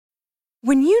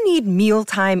When you need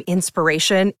mealtime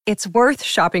inspiration, it's worth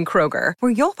shopping Kroger,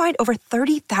 where you'll find over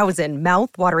 30,000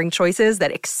 mouth-watering choices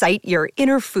that excite your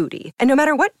inner foodie. And no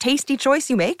matter what tasty choice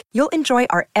you make, you'll enjoy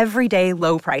our everyday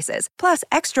low prices, plus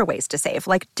extra ways to save,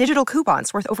 like digital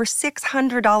coupons worth over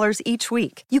 $600 each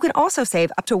week. You can also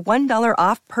save up to $1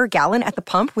 off per gallon at the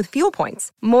pump with fuel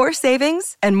points. More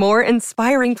savings and more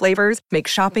inspiring flavors make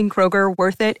shopping Kroger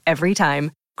worth it every time.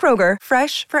 Kroger,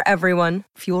 fresh for everyone.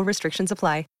 Fuel restrictions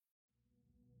apply.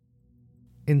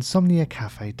 Insomnia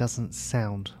Cafe doesn't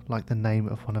sound like the name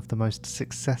of one of the most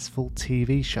successful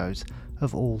TV shows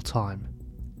of all time.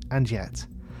 And yet,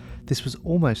 this was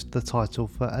almost the title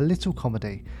for a little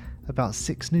comedy about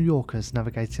 6 New Yorkers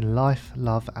navigating life,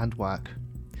 love and work.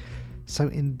 So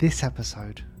in this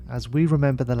episode, as we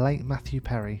remember the late Matthew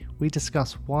Perry, we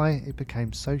discuss why it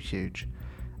became so huge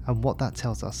and what that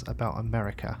tells us about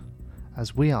America,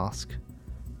 as we ask,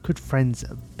 could Friends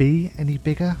be any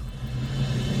bigger?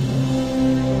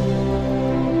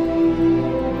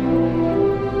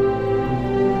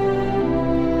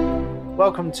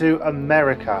 Welcome to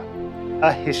America,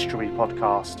 a history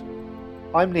podcast.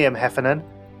 I'm Liam Heffernan,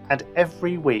 and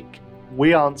every week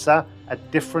we answer a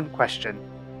different question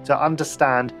to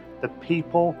understand the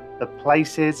people, the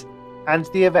places, and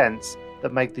the events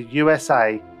that make the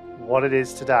USA what it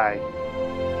is today.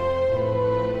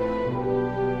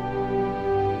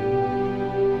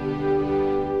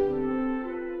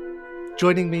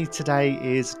 Joining me today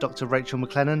is Dr. Rachel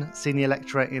McLennan, Senior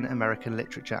Lecturer in American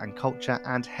Literature and Culture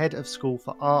and Head of School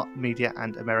for Art, Media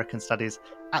and American Studies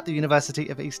at the University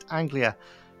of East Anglia.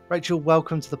 Rachel,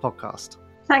 welcome to the podcast.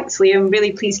 Thanks, Liam.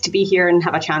 Really pleased to be here and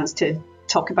have a chance to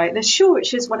talk about this show,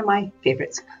 which is one of my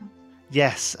favourites.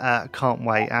 Yes, can't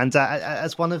wait. And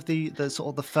as one of the sort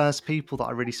of the first people that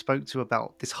I really spoke to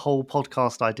about this whole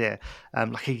podcast idea,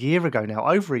 like a year ago now,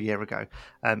 over a year ago,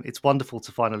 it's wonderful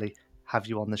to finally have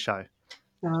you on the show.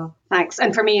 Oh, thanks.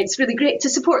 And for me, it's really great to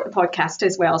support the podcast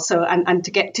as well. So, and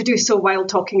to get to do so while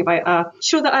talking about a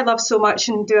show that I love so much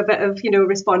and do a bit of,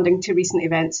 responding to recent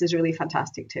events is really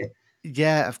fantastic too.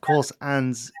 Yeah, of course.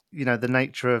 And, the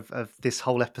nature of this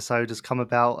whole episode has come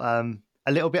about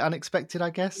a little bit unexpected, I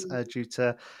guess, due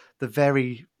to the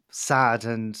very sad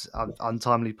and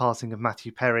untimely passing of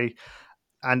Matthew Perry.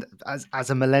 And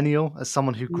as a millennial, as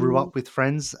someone who grew up with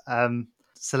Friends,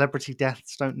 celebrity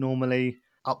deaths don't normally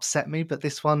upset me, but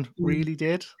this one really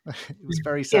did. It was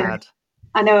very sad.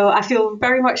 Yeah. I know. I feel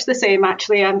very much the same,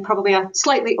 actually. I'm probably a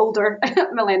slightly older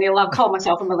millennial. I'll call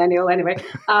myself a millennial anyway.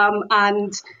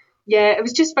 And yeah, it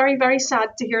was just very, very sad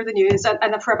to hear the news.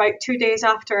 And for about 2 days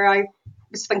after, I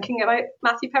was thinking about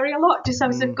Matthew Perry a lot. Just I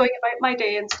was going about my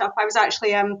day and stuff. I was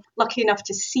actually lucky enough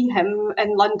to see him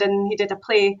in London. He did a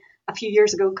play a few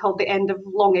years ago called The End of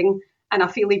Longing. And I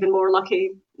feel even more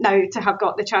lucky now to have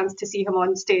got the chance to see him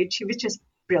on stage. He was just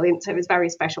brilliant. It was very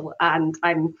special. And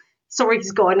I'm sorry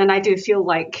he's gone. And I do feel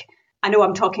like, I know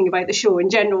I'm talking about the show in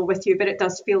general with you, but it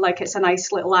does feel like it's a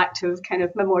nice little act of kind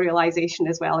of memorialization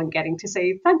as well, and getting to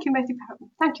say thank you,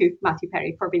 Matthew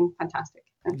Perry, for being fantastic.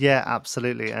 Yeah,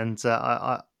 absolutely. And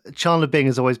Chandler Bing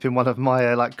has always been one of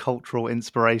my cultural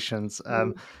inspirations.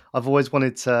 I've always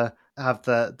wanted to have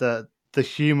the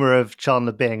humor of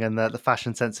Chandler Bing and the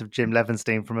fashion sense of Jim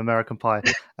Levenstein from American Pie.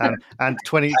 And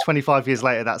 25 years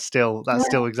later, that's still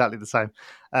exactly the same.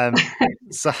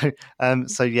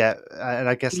 So yeah, and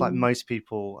I guess like most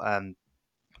people,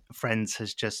 Friends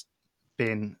has just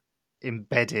been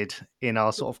embedded in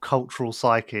our sort of cultural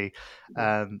psyche.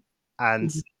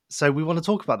 And so we want to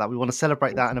talk about that. We want to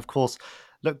celebrate that. And of course,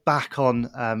 look back on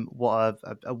what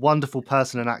a wonderful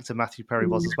person and actor Matthew Perry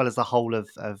was, as well as the whole of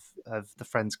the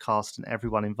Friends cast and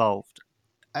everyone involved.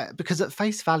 Because at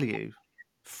face value,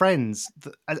 Friends,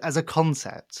 as a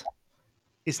concept,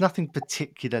 is nothing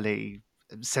particularly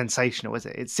sensational, is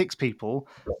it? It's 6 people,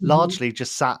 largely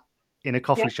just sat in a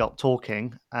coffee shop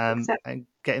talking and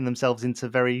getting themselves into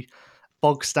very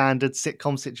bog standard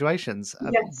sitcom situations.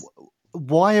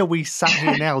 Why are we sat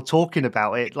here now talking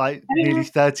about it nearly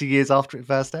 30 years after it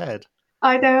first aired?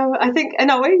 I know. I think in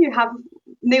a way you have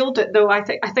nailed it, though. I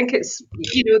think it's,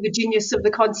 the genius of the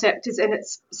concept is in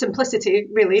its simplicity,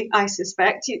 really, I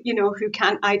suspect, who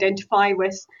can't identify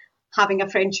with having a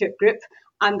friendship group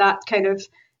and that kind of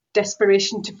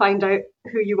desperation to find out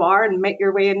who you are and make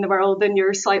your way in the world in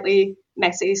your slightly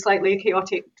messy, slightly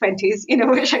chaotic 20s,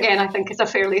 which again, I think is a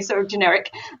fairly sort of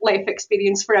generic life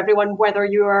experience for everyone, whether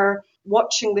you are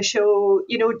watching the show,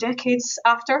 decades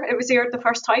after it was aired the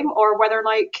first time, or whether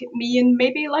like me and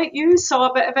maybe like you saw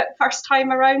a bit of it first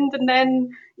time around and then,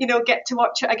 get to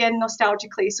watch it again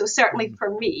nostalgically. So certainly for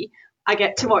me, I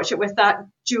get to watch it with that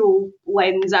dual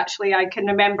lens. Actually, I can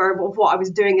remember of what I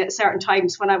was doing at certain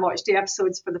times when I watched the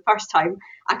episodes for the first time.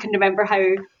 I can remember how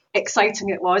exciting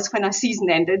it was when a season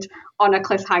ended on a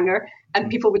cliffhanger, and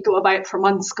people would go about for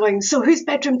months going, so whose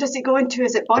bedroom does he go into?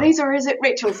 Is it Bonnie's or is it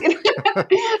Rachel's?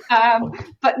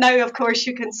 But now, of course,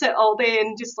 you can sit all day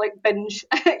and just like binge,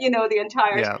 the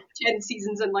entire 10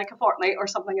 seasons in like a fortnight or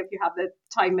something if you have the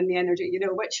time and the energy,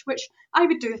 which I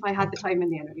would do if I had the time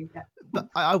and the energy. Yeah. But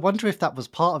I wonder if that was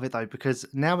part of it, though, because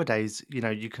nowadays,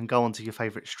 you can go onto your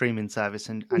favorite streaming service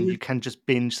and you can just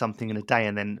binge something in a day,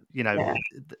 and then,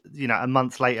 a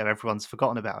month later, everyone's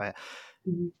forgotten about it.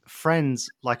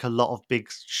 Friends, like a lot of big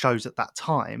shows at that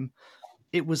time,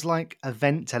 it was like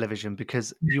event television,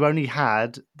 because you only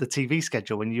had the TV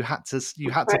schedule and you had to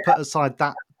put aside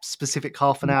that specific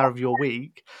half an hour of your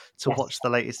week to watch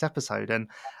the latest episode. And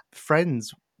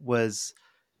Friends was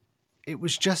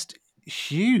just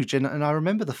huge, and I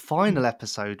remember the final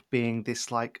episode being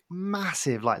this like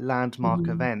massive like landmark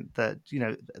event that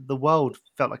the world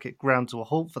felt like it ground to a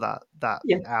halt for that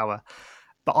hour.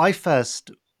 But I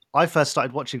first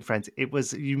started watching Friends, it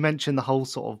was, you mentioned the whole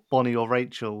sort of Bonnie or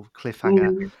Rachel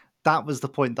cliffhanger. That was the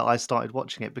point that I started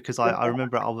watching it, because I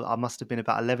remember I must have been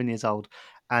about 11 years old,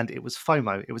 and it was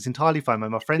FOMO. It was entirely FOMO.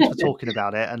 My friends were talking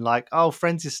about it and like, oh,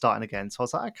 Friends is starting again. So I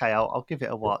was like, okay, I'll give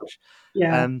it a watch.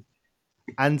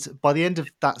 And by the end of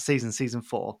that season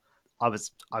 4, I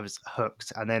was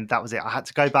hooked. And then that was it. I had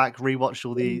to go back, rewatch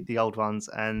all the old ones,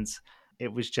 and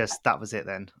it was just, that was it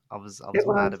then. I was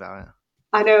mad about it.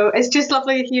 I know. It's just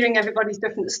lovely hearing everybody's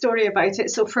different story about it.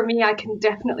 So for me, I can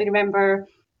definitely remember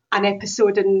an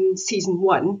episode in season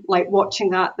 1, like watching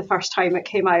that the first time it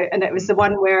came out. And it was the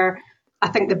one where I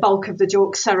think the bulk of the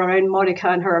jokes are around Monica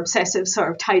and her obsessive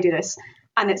sort of tidiness.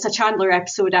 And it's a Chandler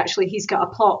episode, actually. He's got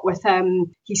a plot with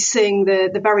he's seeing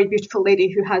the very beautiful lady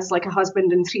who has like a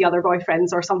husband and 3 other boyfriends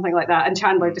or something like that. And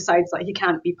Chandler decides that he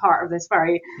can't be part of this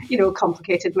very,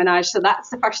 complicated menage. So that's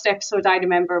the first episode I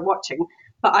remember watching.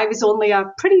 But I was only a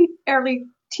pretty early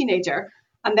teenager.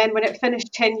 And then when it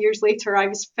finished 10 years later, I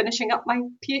was finishing up my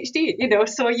PhD,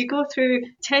 So you go through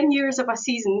 10 years of a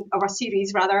season, or a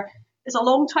series rather, is a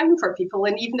long time for people.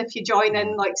 And even if you join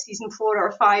in like season 4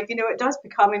 or 5, it does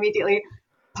become immediately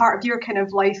part of your kind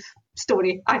of life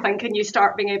story, I think, and you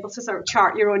start being able to sort of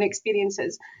chart your own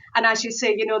experiences. And as you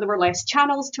say, there were less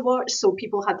channels to watch, so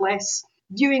people had less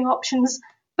viewing options.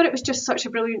 But it was just such a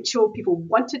brilliant show. People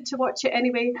wanted to watch it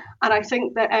anyway. And I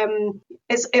think that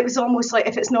it was almost like,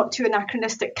 if it's not too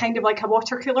anachronistic, kind of like a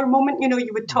water cooler moment. You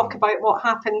would talk about what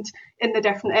happened in the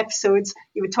different episodes.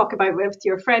 You would talk about it with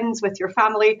your friends, with your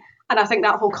family. And I think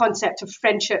that whole concept of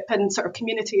friendship and sort of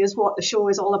community is what the show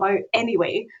is all about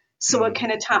anyway. So it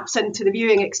kind of taps into the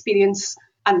viewing experience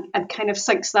and kind of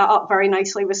syncs that up very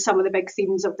nicely with some of the big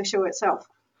themes of the show itself.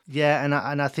 Yeah,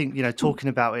 and I think talking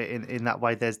about it in that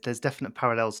way, there's definite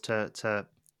parallels to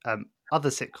other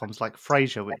sitcoms like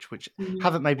Frasier, which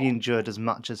haven't maybe endured as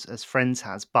much as Friends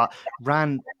has, but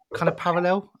ran kind of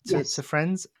parallel to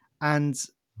Friends. And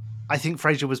I think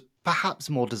Frasier was perhaps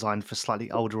more designed for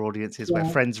slightly older audiences, where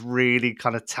Friends really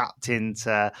kind of tapped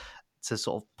into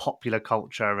sort of popular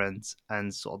culture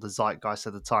and sort of the zeitgeist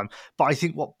of the time. But I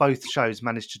think what both shows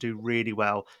managed to do really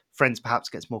well, Friends perhaps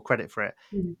gets more credit for it,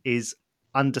 is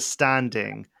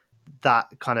understanding that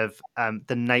kind of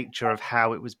the nature of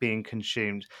how it was being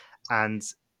consumed, and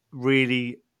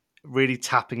really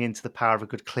tapping into the power of a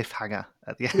good cliffhanger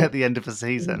at the end of a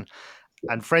season.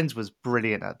 And Friends was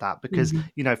brilliant at that, because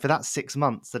for that 6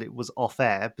 months that it was off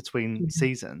air between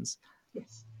seasons,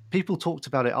 people talked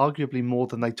about it arguably more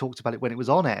than they talked about it when it was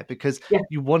on air, because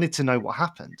you wanted to know what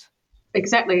happened.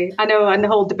 Exactly. I know. And the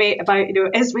whole debate about,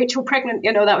 is Rachel pregnant?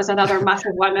 That was another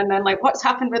massive one. And then like, what's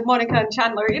happened with Monica and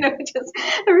Chandler?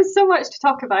 There was so much to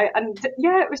talk about. And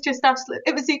it was just absolutely,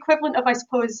 it was the equivalent of, I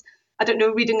suppose, I don't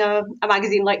know, reading a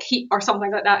magazine like Heat or something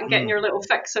like that and getting your little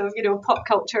fix of, pop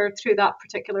culture through that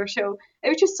particular show. It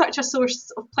was just such a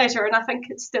source of pleasure. And I think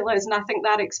it still is. And I think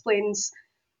that explains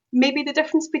maybe the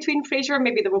difference between Frasier.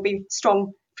 Maybe there will be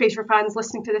strong Frasier fans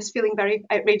listening to this feeling very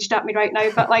outraged at me right now.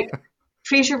 But like,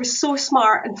 Frasier was so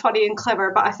smart and funny and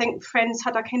clever, but I think Friends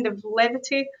had a kind of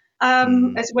levity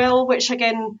as well, which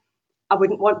again, I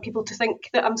wouldn't want people to think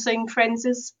that I'm saying Friends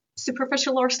is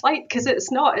superficial or slight, because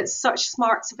it's not. It's such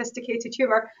smart, sophisticated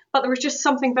humour. But there was just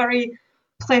something very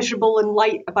pleasurable and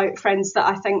light about Friends that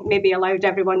I think maybe allowed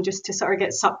everyone just to sort of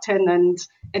get sucked in and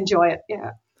enjoy it.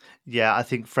 Yeah. Yeah, I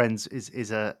think Friends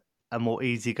is a more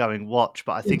easygoing watch,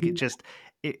 but I think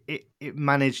it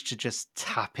managed to just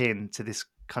tap into this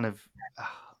kind of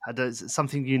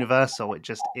something universal.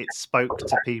 It spoke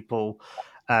to people.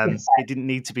 It didn't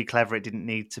need to be clever. It didn't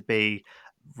need to be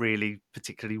really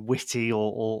particularly witty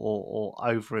or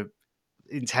over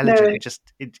intelligent.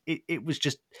 No. It was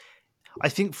just, I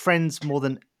think Friends, more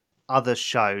than other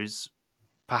shows,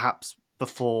 perhaps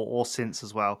before or since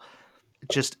as well,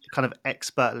 just kind of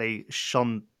expertly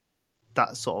shone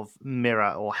that sort of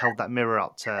mirror, or held that mirror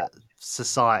up to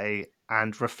society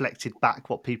and reflected back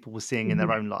what people were seeing in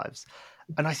their own lives.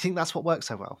 And I think that's what works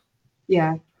so well.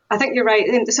 Yeah, I think you're right.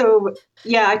 And so,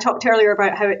 yeah, I talked earlier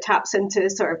about how it taps into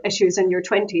sort of issues in your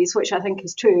 20s, which I think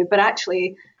is true. But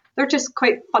actually, they're just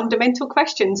quite fundamental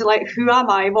questions like, who am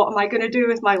I? What am I going to do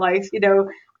with my life? You know,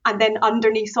 and then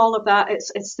underneath all of that,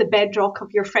 it's the bedrock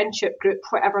of your friendship group,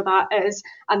 whatever that is.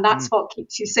 And that's what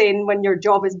keeps you sane when your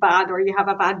job is bad, or you have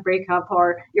a bad breakup,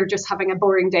 or you're just having a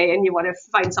boring day and you want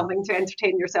to find something to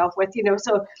entertain yourself with, you know.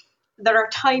 So there are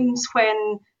times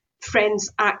when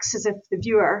Friends acts as if the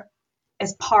viewer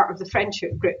is part of the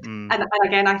friendship group. And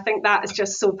again, I think that is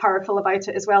just so powerful about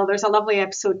it as well. There's a lovely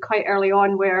episode quite early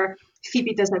on where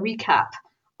Phoebe does a recap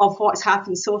of what's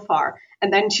happened so far.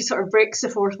 And then she sort of breaks the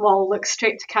fourth wall, looks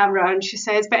straight to camera, and she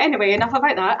says, but anyway, enough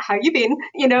about that. How you been?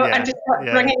 You know, and just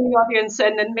bringing the audience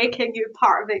in and making you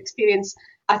part of the experience,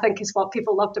 I think is what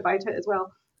people loved about it as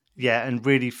well. Yeah, and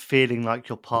really feeling like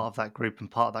you're part of that group and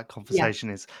part of that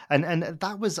conversation is, and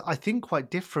that was, I think,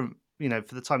 quite different, you know,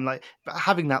 for the time. Like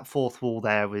having that fourth wall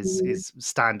there is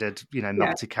standard, you know,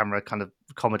 multi-camera kind of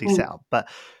comedy setup. But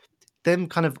them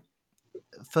kind of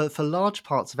for large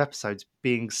parts of episodes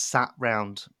being sat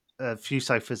round a few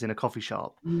sofas in a coffee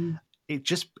shop,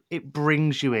 it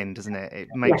brings you in, doesn't it? It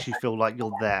makes you feel like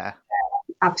you're there.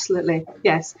 Absolutely,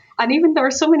 yes. And even there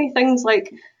are so many things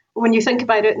like, when you think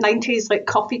about it, 90s, like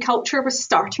coffee culture was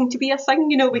starting to be a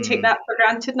thing. You know, we take that for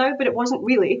granted now, but it wasn't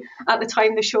really at the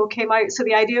time the show came out. So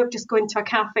the idea of just going to a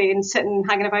cafe and sitting,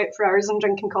 hanging about for hours and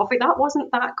drinking coffee, that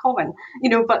wasn't that common, you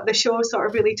know, but the show sort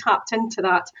of really tapped into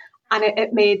that. And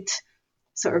it made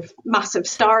sort of massive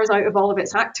stars out of all of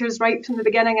its actors right from the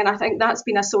beginning. And I think that's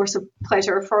been a source of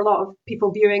pleasure for a lot of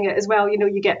people viewing it as well. You know,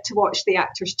 you get to watch the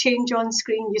actors change on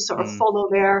screen. You sort of follow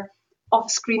their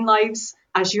off-screen lives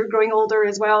as you're growing older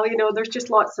as well. You know, there's just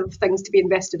lots of things to be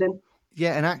invested in.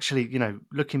 Yeah, and actually, you know,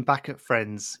 looking back at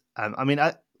Friends, I mean,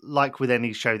 like with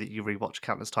any show that you rewatch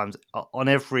countless times, on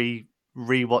every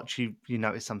rewatch you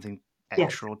notice something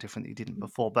extra or different that you didn't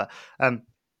before. But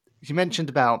you mentioned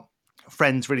about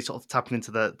Friends really sort of tapping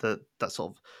into that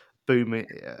sort of boom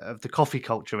of the coffee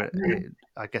culture,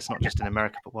 I guess not just in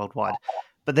America but worldwide.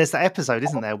 But there's that episode,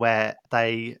 isn't there, where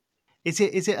they is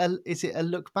it a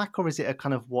look back, or is it a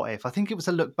kind of what if? I think it was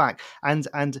a look back, and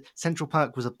Central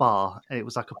Perk was a bar, and it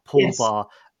was like a pool bar,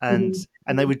 and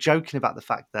they were joking about the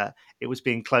fact that it was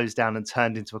being closed down and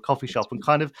turned into a coffee shop, and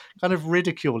kind of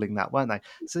ridiculing that, weren't they?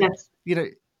 So you know,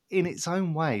 in its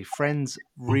own way, Friends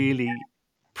really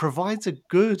provides a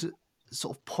good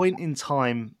sort of point in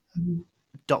time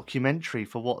documentary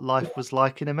for what life was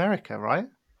like in America, right?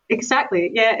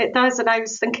 Exactly. Yeah, it does. And I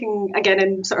was thinking, again,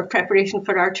 in sort of preparation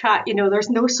for our chat, you know, there's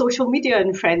no social media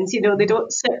in Friends. You know, they don't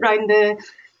sit around the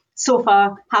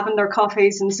sofa having their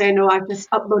coffees and saying, oh, I've just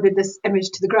uploaded this image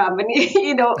to the gram. And,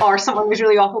 you know, or someone was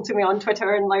really awful to me on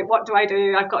Twitter and like, what do I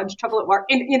do? I've got into trouble at work.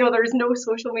 You know, there's no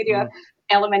social media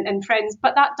element in Friends,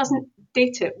 but that doesn't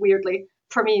date it, weirdly,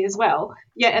 for me as well.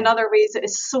 Yet in other ways, it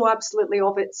is so absolutely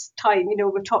of its time. You know,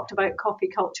 we've talked about coffee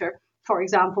culture, for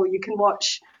example. You can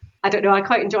watch, I don't know, I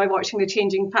quite enjoy watching the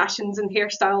changing fashions and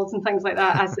hairstyles and things like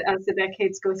that as the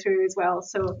decades go through as well.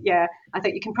 So, yeah, I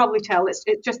think you can probably tell it's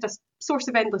just a source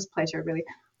of endless pleasure, really.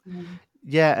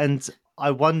 Yeah, and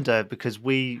I wonder, because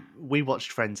we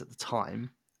watched Friends at the time,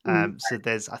 so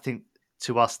there's, I think,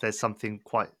 to us, there's something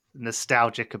quite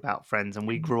nostalgic about Friends, and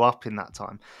we grew up in that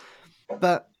time.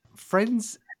 But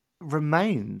Friends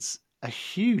remains a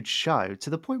huge show, to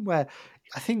the point where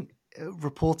I think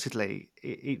reportedly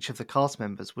each of the cast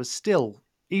members was still,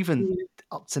 even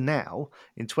up to now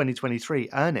in 2023,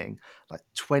 earning like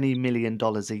 $20 million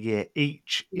a year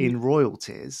each in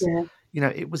royalties. You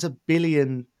know, it was $1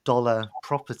 billion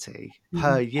property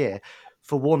per year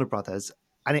for Warner Brothers,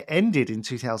 and it ended in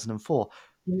 2004.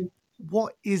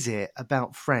 What is it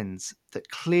about Friends that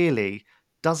clearly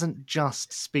doesn't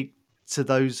just speak to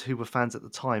those who were fans at the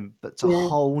time, but to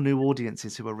whole new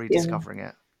audiences who are rediscovering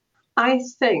it? I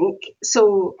think,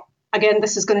 so again,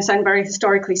 this is going to sound very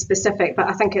historically specific, but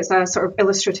I think it's a sort of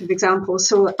illustrative example.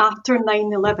 So after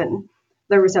 9/11,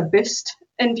 there was a boost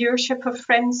in viewership of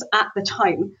Friends at the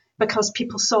time, because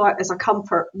people saw it as a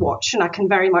comfort watch. And I can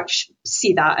very much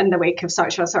see that in the wake of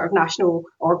such a sort of national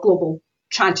or global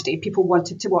tragedy. People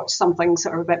wanted to watch something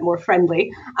sort of a bit more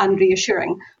friendly and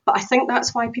reassuring. But I think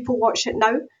that's why people watch it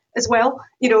now as well.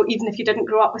 You know, even if you didn't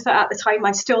grow up with it at the time,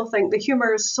 I still think the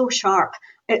humour is so sharp.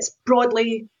 It's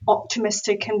broadly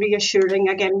optimistic and reassuring.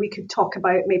 Again, we could talk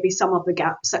about maybe some of the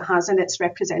gaps it has in its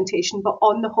representation, but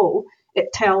on the whole,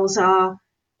 it tells a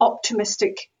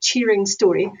optimistic, cheering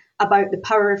story about the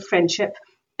power of friendship.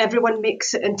 Everyone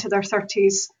makes it into their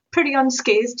 30s pretty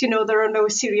unscathed. You know, there are no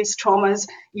serious traumas.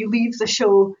 You leave the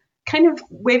show kind of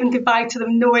waving goodbye to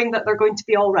them, knowing that they're going to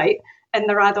be all right in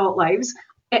their adult lives.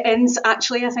 It ends,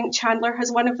 actually, I think Chandler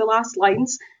has one of the last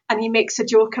lines, and he makes a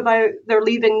joke about they're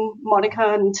leaving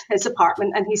Monica and his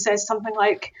apartment, and he says something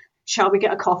like, "Shall we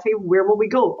get a coffee? Where will we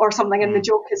go?" or something. And the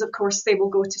joke is, of course, they will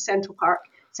go to Central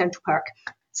Park.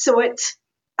 So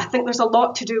I think there's a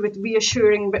lot to do with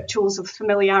reassuring rituals of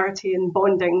familiarity and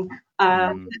bonding.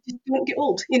 Just don't get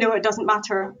old. You know, it doesn't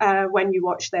matter when you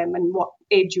watch them and what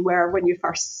age you were when you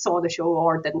first saw the show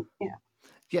or didn't. Yeah.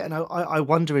 Yeah, and I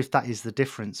wonder if that is the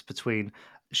difference between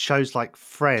shows like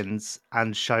Friends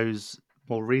and shows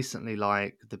more recently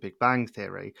like The Big Bang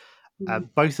Theory,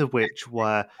 both of which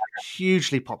were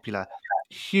hugely popular,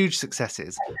 huge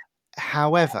successes.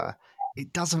 However,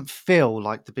 it doesn't feel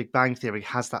like The Big Bang Theory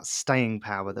has that staying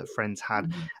power that Friends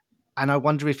had. And I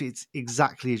wonder if it's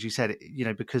exactly as you said, you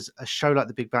know, because a show like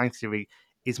The Big Bang Theory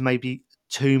is maybe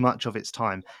too much of its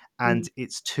time and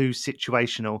it's too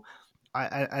situational.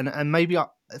 And maybe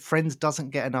Friends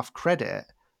doesn't get enough credit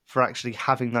for actually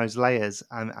having those layers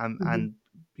and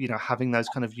you know, having those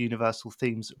kind of universal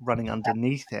themes running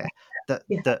underneath it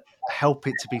that help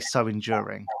it to be so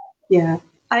enduring. Yeah,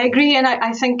 I agree. And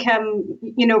I think,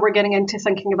 you know, we're getting into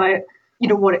thinking about, you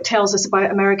know, what it tells us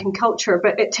about American culture,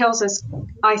 but it tells us,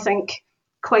 I think,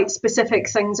 quite specific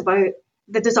things about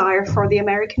the desire for the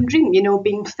American dream, you know,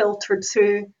 being filtered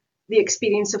through the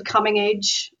experience of coming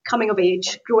of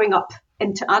age, growing up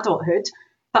into adulthood.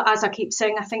 But as I keep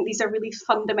saying, I think these are really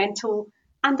fundamental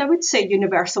and I would say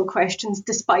universal questions,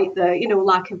 despite the, you know,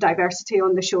 lack of diversity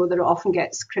on the show that it often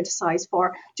gets criticised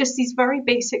for. Just these very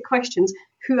basic questions.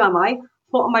 Who am I?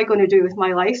 What am I going to do with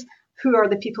my life? Who are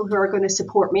the people who are going to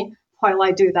support me while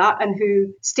I do that and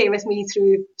who stay with me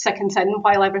through thick and thin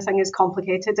while everything is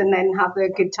complicated and then have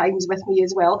the good times with me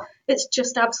as well? It's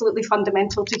just absolutely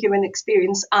fundamental to human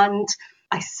experience. And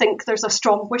I think there's a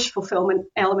strong wish fulfillment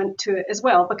element to it as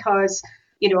well, because,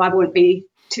 you know, I won't be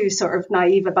too sort of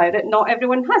naive about it. Not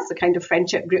everyone has the kind of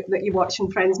friendship group that you watch in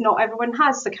Friends. Not everyone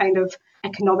has the kind of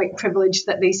economic privilege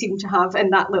that they seem to have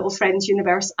in that little Friends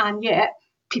universe. And yet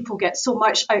people get so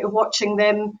much out of watching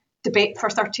them debate for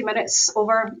 30 minutes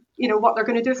over, you know, what they're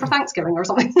going to do for Thanksgiving or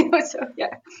something. So,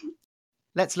 yeah.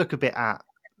 Let's look a bit at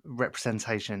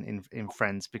representation in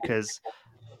Friends, because,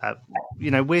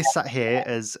 you know, we're sat here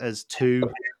as two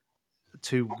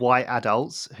white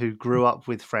adults who grew up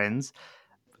with Friends.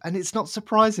 And it's not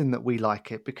surprising that we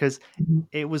like it, because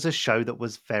it was a show that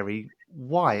was very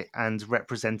white and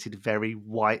represented very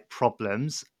white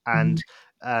problems and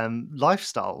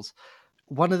lifestyles.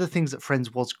 One of the things that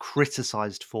Friends was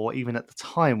criticised for, even at the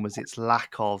time, was its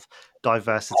lack of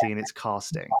diversity in its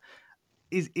casting.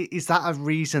 Is that a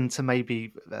reason to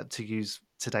maybe, to use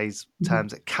today's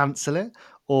terms, cancel it?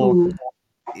 Or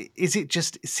is it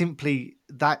just simply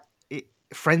that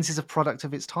Friends is a product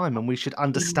of its time and we should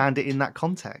understand it in that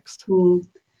context?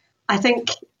 I think,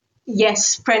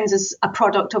 yes, Friends is a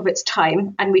product of its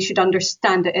time and we should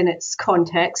understand it in its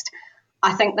context.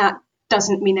 I think that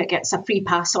doesn't mean it gets a free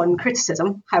pass on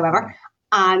criticism, however.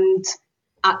 And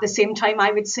at the same time, I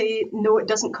would say, no, it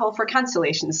doesn't call for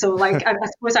cancellation. So, like, I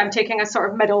suppose I'm taking a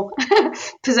sort of middle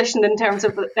position in terms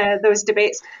of those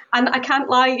debates. And I can't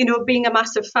lie, you know, being a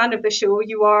massive fan of the show,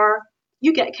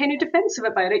 you get kind of defensive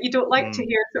about it. You don't like to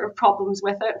hear sort of problems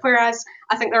with it. Whereas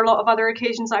I think there are a lot of other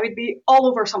occasions I would be all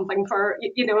over something for,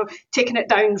 you know, taking it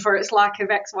down for its lack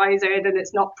of X, Y, Z, and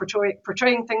it's not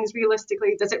portraying things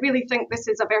realistically. Does it really think this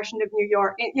is a version of New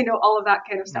York? You know, all of that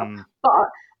kind of stuff. But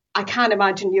I can't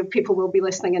imagine people will be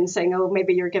listening and saying, oh,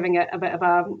 maybe you're giving it a bit of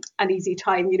an easy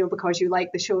time, you know, because you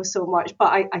like the show so much.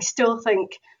 But I still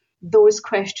think those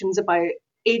questions about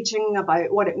aging,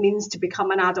 about what it means to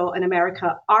become an adult in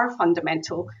America are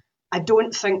fundamental. I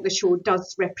don't think the show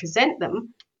does represent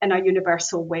them in a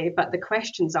universal way, but the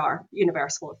questions are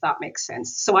universal, if that makes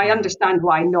sense. So I understand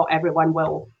why not everyone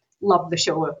will love the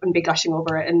show and be gushing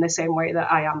over it in the same way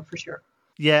that I am, for sure.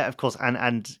 Yeah, of course.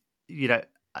 And you know,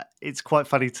 it's quite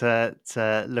funny to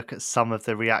look at some of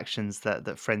the reactions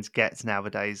that Friends gets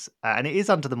nowadays, and it is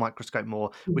under the microscope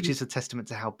more, which is a testament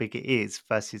to how big it is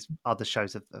versus other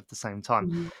shows of the same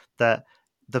time. The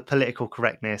political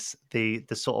correctness, the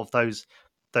sort of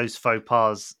those faux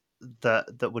pas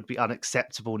that would be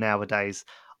unacceptable nowadays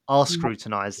are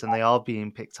scrutinized and they are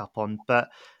being picked up on. But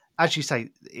as you say,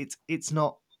 it's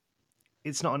not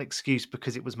an excuse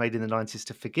because it was made in the 90s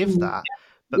to forgive that.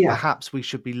 but perhaps we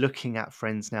should be looking at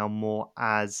Friends now more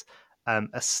as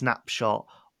a snapshot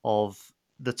of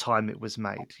the time it was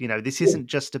made. You know, this isn't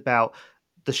just about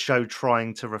the show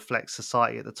trying to reflect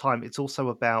society at the time. It's also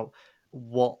about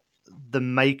what the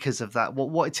makers of that,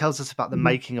 what it tells us about the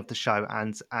making of the show,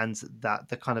 and that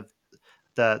the kind of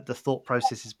the thought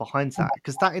processes behind that,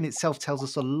 because that in itself tells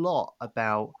us a lot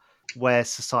about where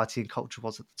society and culture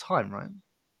was at the time, right?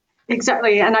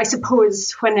 Exactly. And I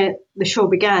suppose when the show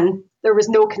began, there was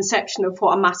no conception of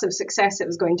what a massive success it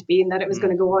was going to be and that it was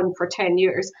going to go on for 10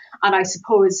 years. And I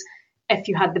suppose if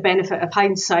you had the benefit of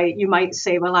hindsight, you might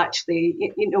say, well,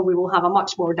 actually, we will have a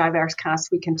much more diverse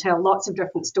cast. We can tell lots of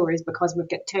different stories because we've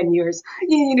got 10 years,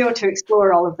 to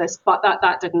explore all of this. But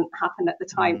that didn't happen at the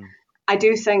time. I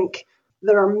do think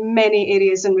there are many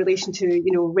areas in relation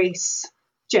to, race,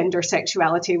 gender,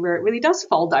 sexuality, where it really does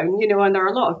fall down, and there are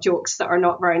a lot of jokes that are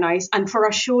not very nice. And for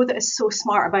a show that is so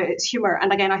smart about its humour,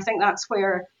 and again, I think that's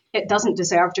where it doesn't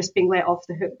deserve just being let off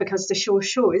the hook, because the show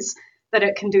shows that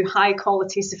it can do high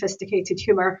quality, sophisticated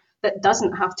humour that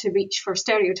doesn't have to reach for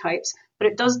stereotypes, but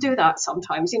it does do that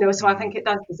sometimes, so I think it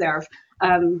does deserve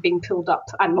being pulled up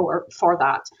and more for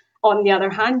that. On the other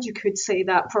hand, you could say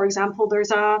that, for example,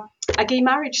 there's a gay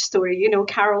marriage story,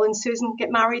 Carol and Susan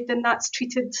get married, and that's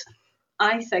treated,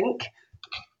 I think,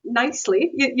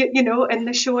 nicely, in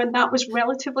the show, and that was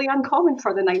relatively uncommon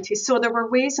for the 90s. So there were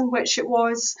ways in which it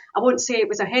was, I won't say it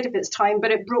was ahead of its time,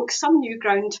 but it broke some new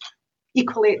ground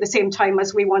equally at the same time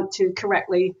as we want to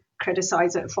correctly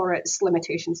criticise it for its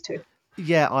limitations too.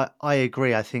 Yeah, I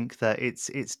agree. I think that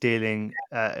it's dealing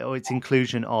or its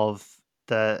inclusion of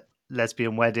the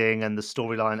lesbian wedding and the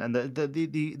storyline and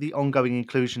the ongoing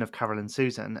inclusion of Carol and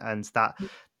Susan and that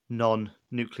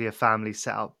non-nuclear family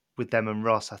set up with them and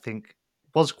Ross, I think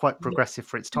was quite progressive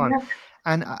for its time. Yeah.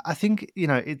 And I think,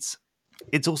 it's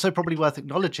also probably worth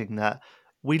acknowledging that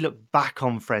we look back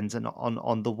on Friends and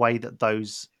on the way that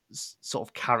those sort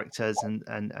of characters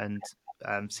and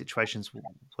situations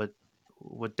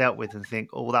were dealt with and think,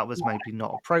 oh, that was maybe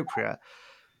not appropriate.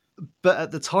 But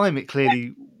at the time, it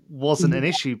clearly wasn't an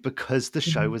issue because the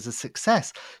show was a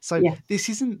success. So this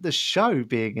isn't the show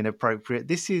being inappropriate.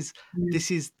 This is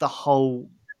the whole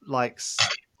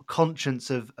conscience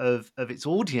of its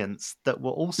audience that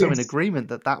were also in agreement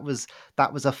that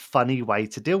was a funny way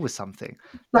to deal with something.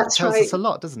 That tells us a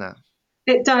lot, doesn't it?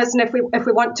 It does, and if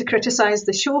we want to criticise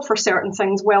the show for certain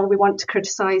things, well, we want to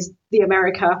criticise the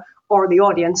America or the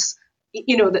audience,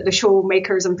 that the show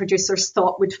makers and producers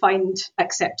thought would find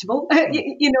acceptable,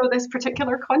 this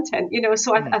particular content,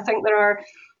 So I think there are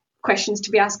questions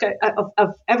to be asked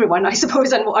of everyone, I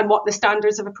suppose, and what the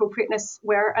standards of appropriateness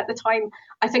were at the time.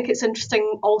 I think it's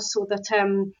interesting also that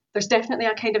there's definitely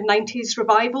a kind of 90s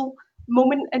revival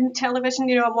moment in television.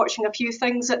 I'm watching a few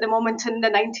things at the moment, and the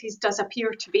 90s does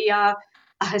appear to be a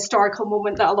historical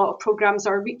moment that a lot of programs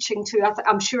are reaching to.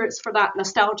 I'm sure it's for that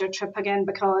nostalgia trip again,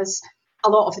 because a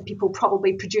lot of the people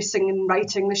probably producing and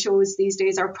writing the shows these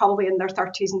days are probably in their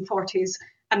 30s and 40s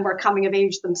and were coming of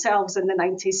age themselves in the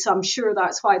 90s. So I'm sure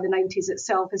that's why the 90s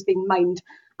itself is being mined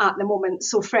at the moment.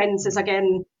 So Friends is,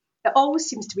 again, it always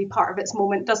seems to be part of its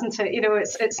moment, doesn't it?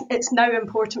 It's now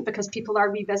important because people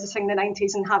are revisiting the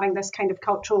 90s and having this kind of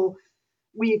cultural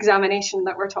re-examination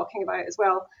that we're talking about as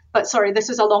well. But sorry, this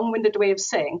is a long-winded way of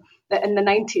saying that in the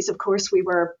 90s, of course, we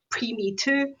were pre-Me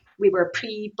Too, we were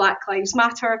pre-Black Lives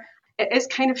Matter. It is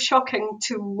kind of shocking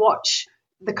to watch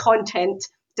the content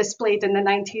displayed in the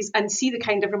 90s and see the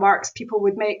kind of remarks people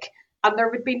would make, and there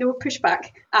would be no pushback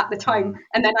at the time.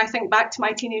 And then I think back to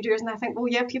my teenage years and I think, well,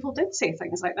 yeah, people did say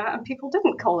things like that and people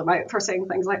didn't call them out for saying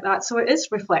things like that. So it is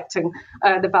reflecting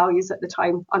the values at the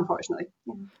time, unfortunately.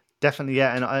 Definitely,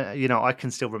 yeah. And I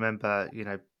can still remember,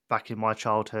 back in my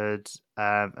childhood,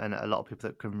 and a lot of people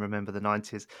that can remember the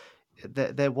 90s,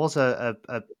 there was a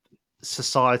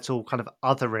societal kind of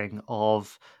othering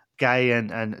of gay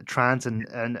and trans and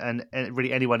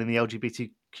really anyone in the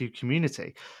LGBTQ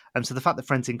community. And so the fact that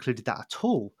Friends included that at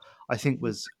all, I think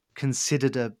was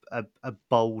considered a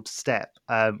bold step.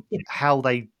 How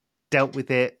they dealt with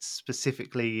it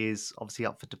specifically is obviously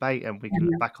up for debate, and we can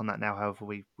look back on that now however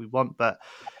we want. But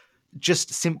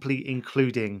just simply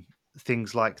including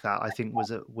things like that, I think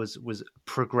was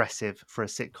progressive for a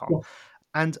sitcom.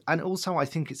 And also I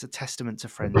think it's a testament to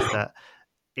Friends that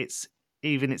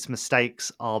even its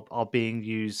mistakes are being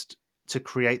used to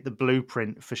create the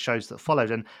blueprint for shows that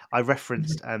followed. And I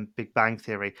referenced Big Bang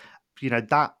Theory.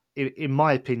 That, in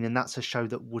my opinion, that's a show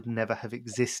that would never have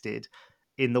existed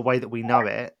in the way that we know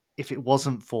it if it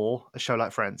wasn't for a show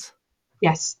like Friends.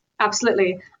 Yes,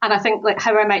 absolutely. And I think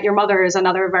How I Met Your Mother is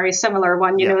another very similar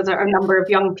one. There are a number of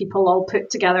young people all put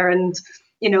together and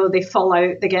they fall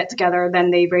out, they get together,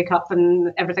 then they break up,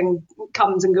 and everything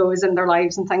comes and goes in their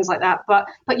lives and things like that. But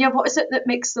yeah, what is it that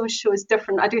makes those shows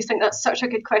different? I do think that's such a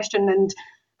good question, and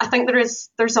I think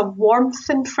there's a warmth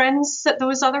in Friends that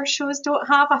those other shows don't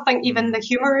have. I think even the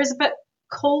humor is a bit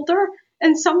colder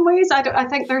in some ways. I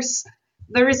think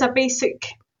there is a basic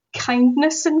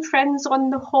kindness in Friends on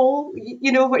the whole,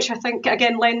 which I think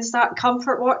again lends that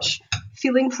comfort watch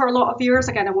feeling for a lot of viewers.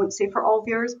 Again, I won't say for all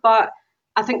viewers, but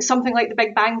I think something like The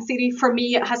Big Bang Theory, for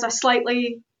me, it has a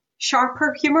slightly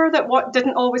sharper humour that what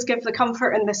didn't always give the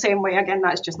comfort in the same way. Again,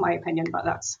 that's just my opinion, but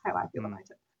that's how I feel about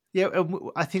it. Yeah,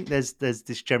 I think there's this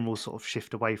general sort of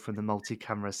shift away from the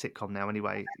multi-camera sitcom now.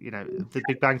 Anyway, The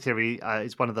Big Bang Theory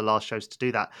is one of the last shows to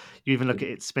do that. You even look at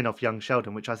its spin-off Young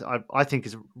Sheldon, which I think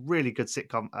is a really good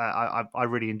sitcom. I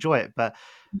really enjoy it, but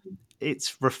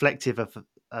it's reflective of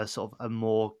a sort of a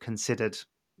more considered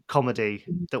comedy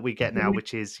that we get now,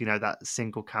 which is that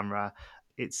single camera.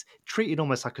 It's treated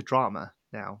almost like a drama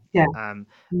now. Yeah.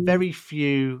 Very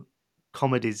few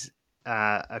comedies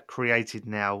are created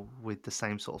now with the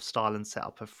same sort of style and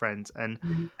setup of Friends,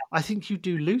 and I think you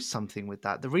do lose something with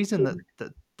that. The reason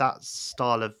that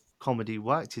style of comedy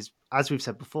worked is, as we've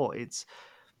said before, it's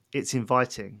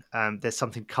inviting. There's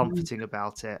something comforting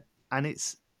about it, and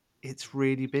it's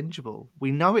really bingeable. We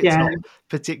know it's not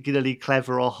particularly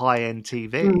clever or high-end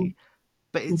TV,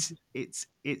 but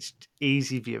it's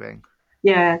easy viewing.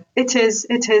 Yeah, it is,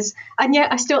 and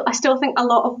yet I still think a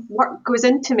lot of work goes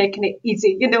into making it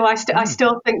easy. I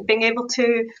still think being able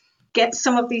to get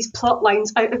some of these plot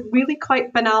lines out of really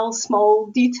quite banal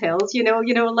small details.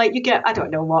 Like you get, I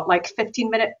don't know what, like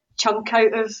 15-minute chunk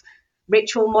out of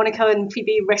Rachel, Monica, and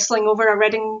Phoebe wrestling over a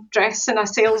wedding dress in a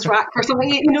sales rack or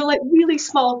something. Like really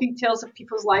small details of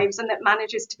people's lives, and it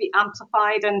manages to be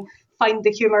amplified and find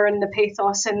the humour and the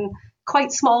pathos in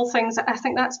quite small things. I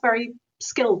think that's very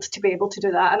skilled to be able to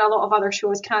do that, and a lot of other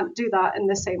shows can't do that in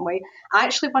the same way. I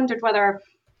actually wondered whether,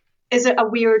 is it a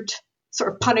weird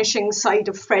sort of punishing side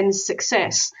of Friends'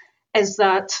 success is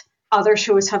that other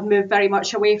shows have moved very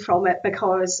much away from it,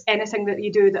 because anything that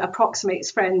you do that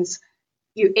approximates Friends,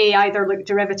 you either look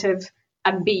derivative,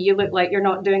 and B, you look like you're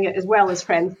not doing it as well as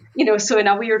Friends. So in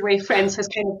a weird way, Friends has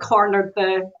kind of cornered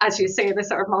the, as you say, the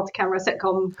sort of multi-camera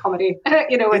sitcom comedy,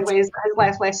 in ways that has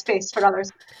left less space for others.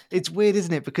 It's weird,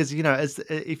 isn't it? Because, as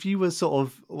if you were sort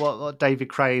of what David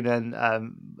Crane and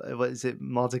what is it,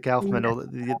 Marta Kaufman, or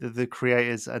the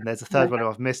creators, and there's a third one who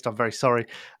I've missed, I'm very sorry,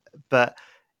 but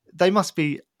they must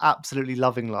be absolutely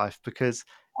loving life, because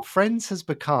Friends has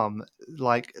become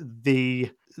like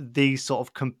the sort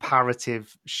of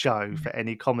comparative show for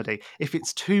any comedy. If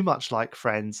it's too much like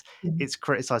Friends, it's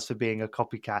criticized for being a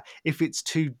copycat. If it's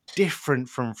too different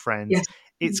from Friends,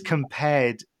 it's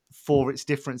compared for its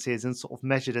differences and sort of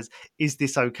measured as, is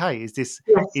this okay?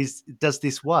 Does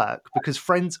this work? Because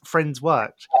Friends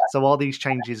worked, so are these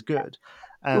changes good?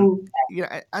 And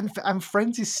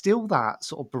Friends is still that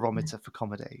sort of barometer for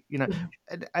comedy,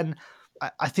 and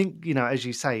I think, as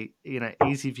you say,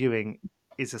 easy viewing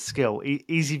is a skill.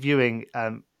 Easy viewing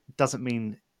doesn't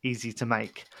mean easy to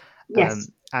make.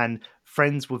 And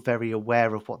Friends were very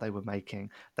aware of what they were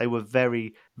making. They were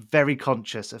very, very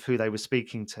conscious of who they were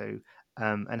speaking to,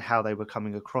 and how they were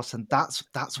coming across. And that's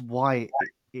why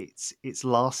it's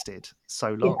lasted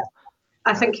so long.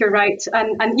 I think you're right.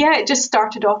 And it just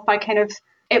started off by kind of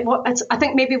I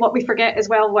think maybe what we forget as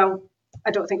well,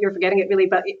 I don't think you're forgetting it really,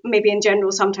 but maybe in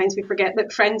general, sometimes we forget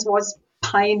that Friends was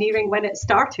pioneering when it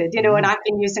started, and I've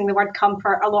been using the word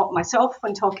comfort a lot myself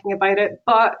when talking about it.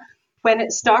 But when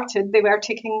it started, they were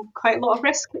taking quite a lot of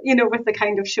risk, with the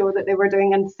kind of show that they were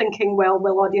doing, and thinking, well,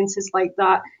 will audiences like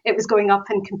that? It was going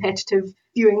up in competitive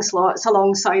viewing slots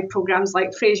alongside programs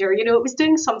like Frasier. It was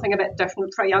doing something a bit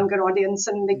different for a younger audience,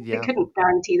 and they couldn't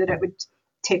guarantee that it would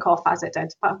take off as it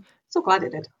did. But so glad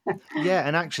it did. Yeah,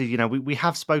 and actually, we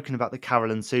have spoken about the Carol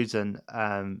and Susan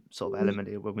sort of element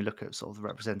here when we look at sort of the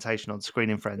representation on screen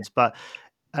in Friends, but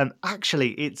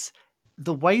actually, it's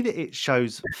the way that it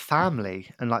shows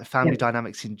family and like family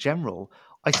dynamics in general.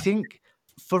 I think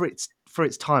for its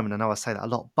time, and I know I say that a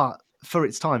lot, but for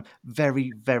its time,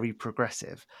 very, very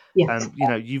progressive.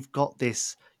 You've got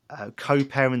this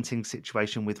co-parenting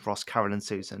situation with Ross, Carol, and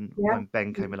Susan when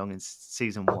Ben came along in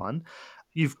season 1.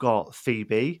 You've got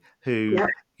Phoebe, who,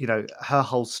 her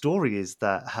whole story is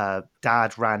that her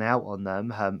dad ran out on them.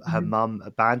 Her mum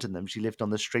abandoned them. She lived on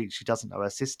the street. She doesn't know her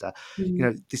sister.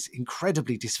 This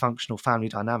incredibly dysfunctional family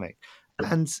dynamic.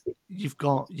 And you've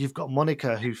got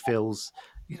Monica, who feels,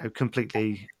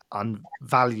 completely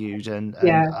unvalued and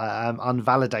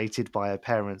unvalidated by her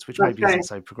parents, which maybe isn't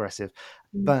so progressive.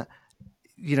 But,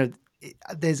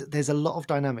 there's a lot of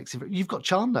dynamics. You've got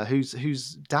Chandler,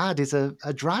 whose dad is a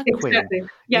drag queen. Exactly.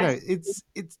 Yes.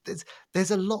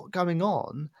 There's a lot going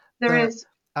on. There is.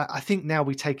 I think now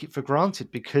we take it for granted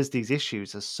because these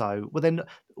issues are so well. Then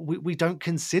we don't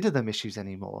consider them issues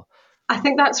anymore. I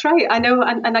think that's right. I know,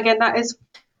 and again, that is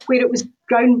where it was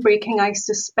groundbreaking, I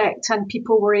suspect, and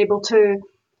people were able to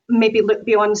maybe look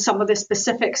beyond some of the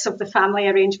specifics of the family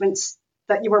arrangements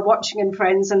that you were watching in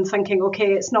Friends and thinking,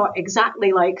 okay, it's not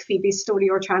exactly like Phoebe's story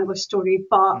or Chandler's story,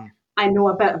 but I know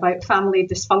a bit about family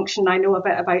dysfunction. I know a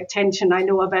bit about tension. I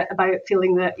know a bit about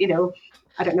feeling that,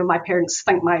 I don't know, my parents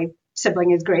think my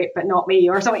sibling is great, but not me,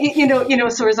 or something,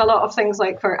 so there's a lot of things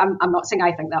like I'm not saying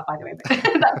I think that, by the way,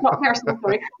 but that's not a personal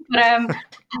story. But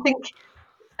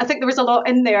I think there was a lot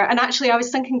in there. And actually, I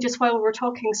was thinking just while we were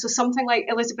talking, so something like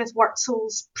Elizabeth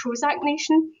Wurtzel's Prozac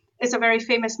Nation is a very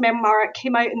famous memoir. It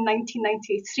came out in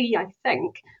 1993, I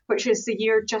think, which is the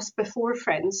year just before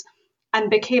Friends, and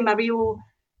became a real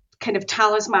kind of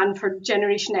talisman for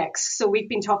Generation X. So we've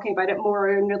been talking about it more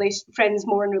in relation, Friends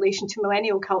more in relation to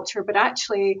millennial culture, but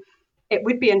actually it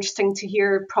would be interesting to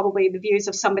hear probably the views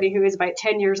of somebody who is about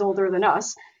 10 years older than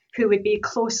us, who would be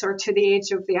closer to the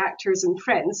age of the actors in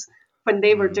Friends when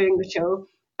they were doing the show.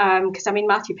 Because,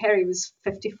 Matthew Perry was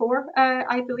 54,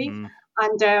 I believe.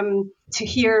 And to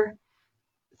hear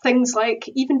things like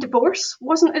even divorce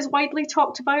wasn't as widely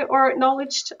talked about or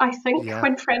acknowledged, I think,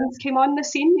 when Friends came on the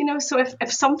scene, So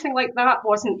if something like that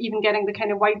wasn't even getting the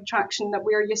kind of wide traction that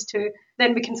we're used to,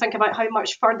 then we can think about how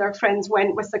much further Friends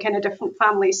went with the kind of different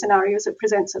family scenarios it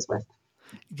presents us with.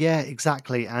 Yeah,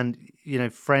 exactly. And,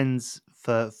 Friends,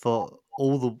 for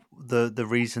all the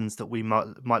reasons that we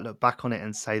might look back on it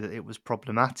and say that it was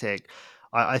problematic,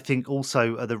 I think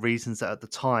also are the reasons that at the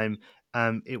time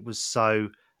it was so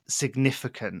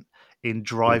significant in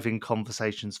driving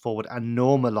conversations forward and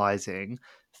normalizing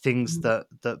things that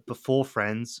before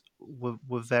Friends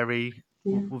were very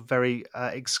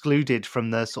excluded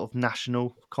from the sort of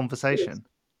national conversation.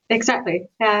 Exactly.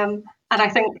 And I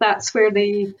think that's where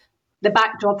the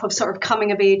backdrop of sort of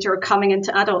coming of age or coming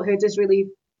into adulthood is really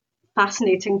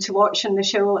fascinating to watch in the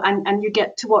show, and you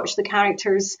get to watch the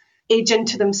characters age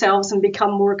into themselves and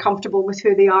become more comfortable with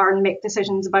who they are and make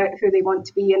decisions about who they want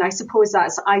to be. And I suppose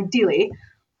that's ideally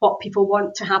what people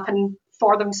want to happen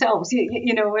for themselves,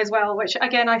 as well, which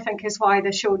again, I think is why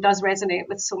the show does resonate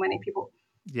with so many people.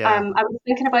 Yeah. I was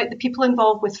thinking about the people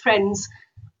involved with Friends,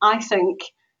 I think,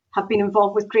 have been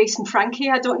involved with Grace and Frankie.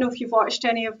 I don't know if you've watched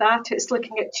any of that. It's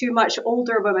looking at two much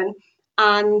older women,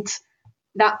 and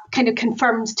that kind of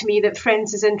confirms to me that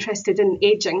Friends is interested in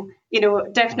aging.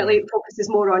 Definitely it focuses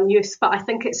more on youth, but I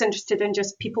think it's interested in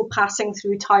just people passing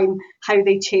through time, how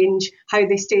they change, how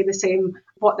they stay the same,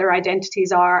 what their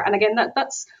identities are. And again,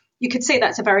 that's you could say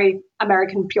that's a very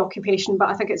American preoccupation, but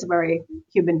I think it's a very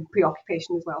human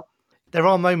preoccupation as well. There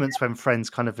are moments when Friends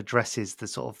kind of addresses the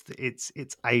sort of its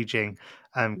aging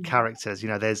characters.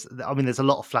 There's a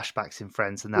lot of flashbacks in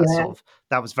Friends, and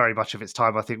that was very much of its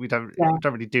time. I think we don't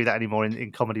really do that anymore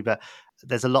in comedy, but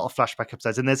there's a lot of flashback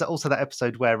episodes, and there's also that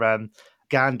episode where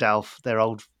Gandalf, their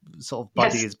old sort of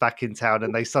buddy, is back in town,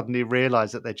 and they suddenly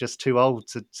realise that they're just too old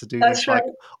to do this like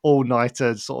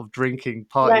all-nighter sort of drinking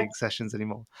partying sessions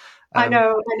anymore. I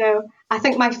know. I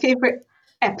think my favourite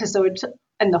episode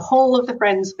in the whole of the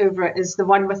Friends oeuvre is the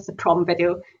one with the prom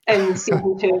video in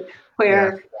season 2,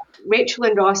 where Rachel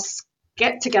and Ross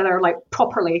get together like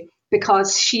properly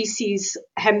because she sees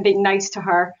him being nice to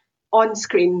her on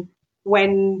screen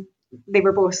when they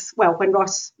were both, when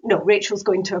Rachel's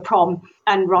going to a prom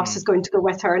and Ross is going to go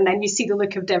with her, and then you see the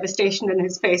look of devastation in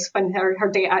his face when her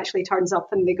date actually turns up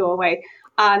and they go away.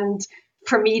 And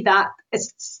for me, that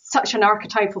is such an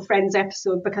archetypal Friends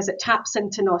episode because it taps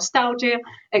into nostalgia.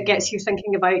 It gets you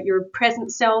thinking about your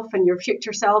present self and your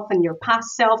future self and your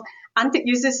past self. And it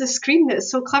uses the screen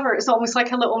that's so clever. It's almost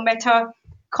like a little meta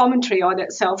commentary on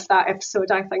itself, that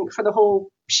episode, I think, for the whole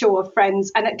show of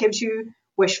Friends. And it gives you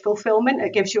wish fulfillment.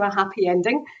 It gives you a happy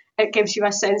ending. It gives you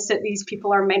a sense that these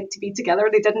people are meant to be together.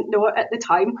 They didn't know it at the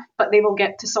time, but they will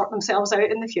get to sort themselves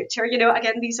out in the future.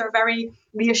 Again, these are very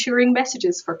reassuring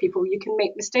messages for people. You can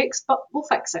make mistakes, but we'll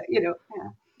fix it,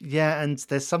 Yeah, and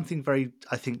there's something very,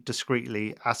 I think,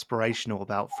 discreetly aspirational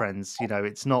about Friends.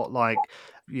 It's not like,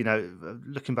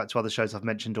 looking back to other shows I've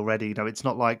mentioned already, it's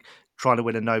not like trying to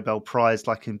win a Nobel Prize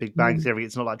like in Big Bang Theory.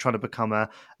 It's not like trying to become a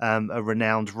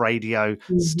renowned radio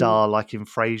star like in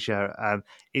Frasier.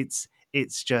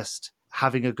 It's just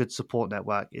having a good support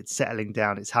network. It's settling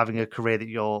down. It's having a career that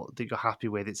you're happy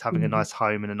with. It's having a nice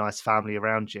home and a nice family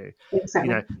around you.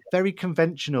 Exactly. Very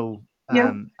conventional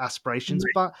aspirations,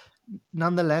 but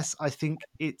nonetheless, I think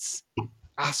it's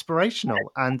aspirational,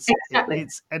 and Exactly.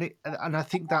 and I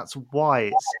think that's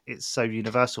why it's so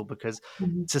universal, because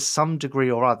to some degree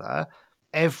or other,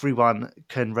 everyone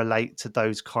can relate to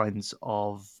those kinds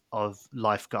of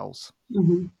life goals.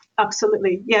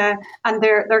 Absolutely, yeah, and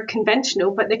they're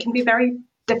conventional, but they can be very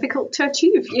difficult to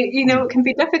achieve. You know, it can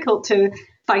be difficult to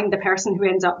find the person who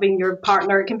ends up being your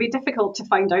partner. It can be difficult to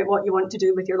find out what you want to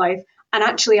do with your life. And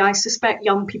actually, I suspect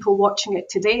young people watching it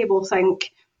today will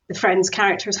think the Friends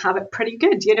characters have it pretty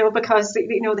good, you know, because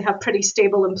they have pretty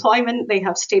stable employment, they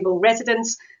have stable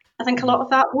residence. I think a lot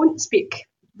of that won't speak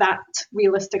that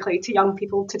realistically to young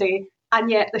people today, and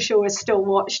yet the show is still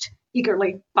watched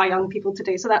eagerly by young people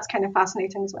today. So that's kind of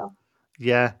fascinating as well.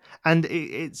 Yeah, and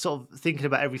it's sort of thinking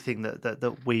about everything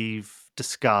that we've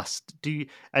discussed. Do you,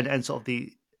 and sort of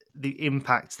the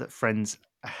impact that Friends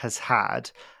has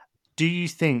had? Do you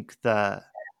think that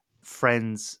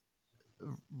Friends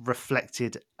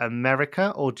reflected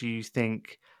America, or do you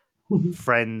think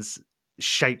Friends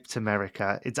shaped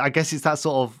America? I guess it's that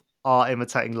sort of art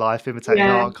imitating life, imitating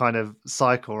art kind of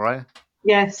cycle, right?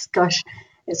 Yes, gosh,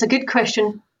 it's a good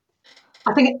question.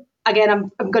 I think, again,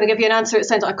 I'm going to give you an answer. It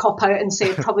sounds like a cop out and say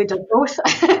it probably did both.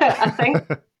 I think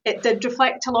it did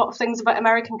reflect a lot of things about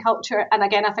American culture. And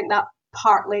again, I think that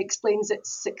partly explains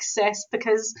its success,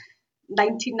 because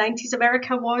 1990s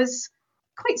America was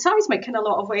quite seismic in a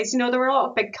lot of ways. You know, there were a lot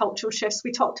of big cultural shifts.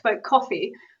 We talked about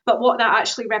coffee, but what that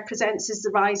actually represents is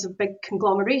the rise of big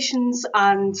conglomerations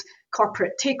and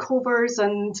corporate takeovers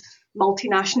and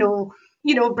multinational,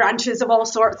 you know, branches of all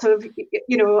sorts of,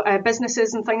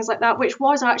 businesses and things like that, which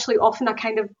was actually often a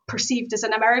kind of perceived as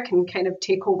an American kind of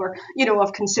takeover, you know,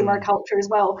 of consumer culture as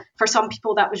well. For some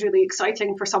people, that was really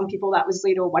exciting. For some people, that was,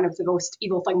 you know, one of the most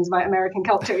evil things about American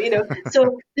culture, you know.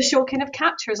 So the show kind of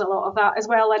captures a lot of that as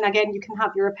well. And again, you can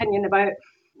have your opinion about,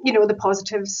 you know, the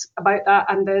positives about that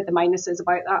and the minuses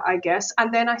about that, I guess.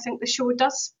 And then I think the show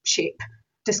does shape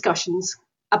discussions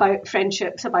about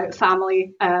friendships, about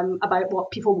family, about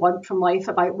what people want from life,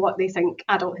 about what they think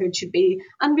adulthood should be,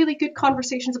 and really good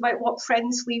conversations about what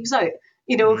Friends leaves out,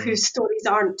 you know, whose stories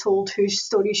aren't told, whose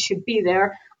stories should be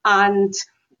there. And,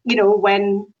 you know,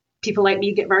 when people like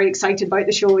me get very excited about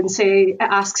the show and say it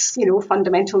asks, you know,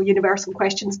 fundamental universal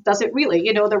questions, does it really?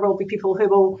 You know, there will be people who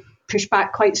will push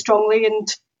back quite strongly and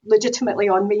legitimately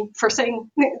on me for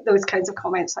saying those kinds of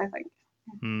comments, I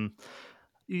think.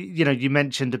 You know, you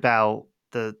mentioned about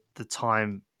the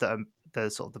time that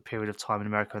the sort of the period of time in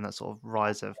America and that sort of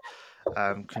rise of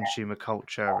consumer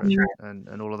culture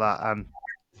and all of that.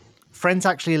 Friends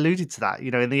actually alluded to that,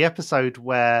 you know, in the episode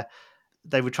where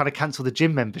they were trying to cancel the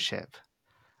gym membership,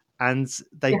 and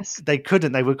they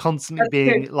couldn't. They were constantly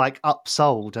being like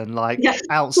upsold and like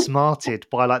outsmarted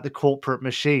by like the corporate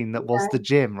machine that was the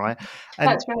gym, right? And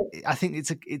that's right. I think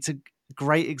it's a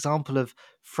great example of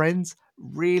Friends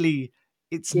really.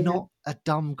 It's not a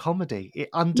dumb comedy. It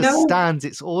understands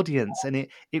its audience, and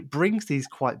it brings these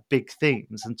quite big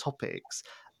themes and topics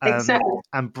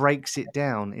and breaks it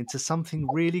down into something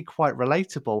really quite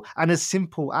relatable and as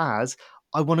simple as,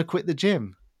 I want to quit the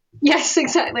gym. Yes,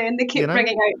 exactly. And they keep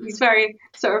bringing out these very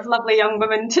sort of lovely young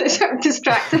women to sort of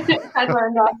distract Chandler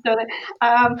and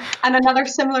Ross. And another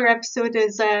similar episode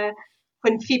is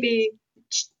when Phoebe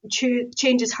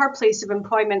changes her place of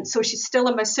employment. So she's still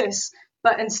a masseuse,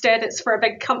 but instead it's for a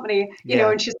big company, you know,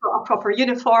 and she's got a proper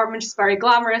uniform and she's very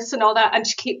glamorous and all that. And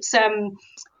she keeps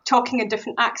talking in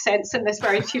different accents in this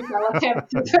very futile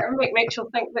attempt to sort of make Rachel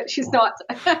think that she's not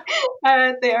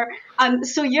there. And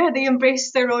so, they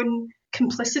embrace their own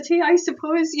complicity, I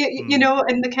suppose, you know,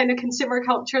 in the kind of consumer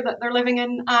culture that they're living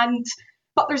in.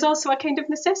 But there's also a kind of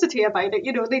necessity about it.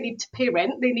 You know, they need to pay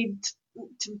rent, they need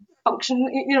to function,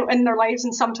 you know, in their lives.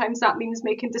 And sometimes that means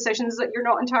making decisions that you're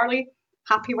not entirely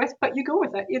happy with, but you go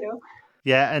with it, you know.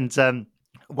 Yeah, and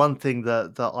one thing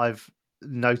that I've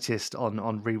noticed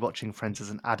on rewatching Friends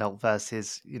as an adult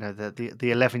versus, you know, the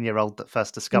 11-year-old that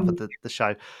first discovered the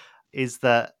show, is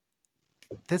that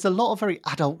there's a lot of very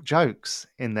adult jokes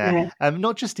in there.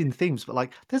 Not just in themes, but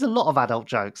like there's a lot of adult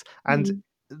jokes, and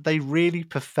they really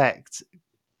perfect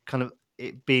kind of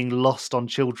it being lost on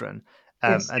children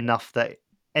enough that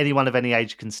anyone of any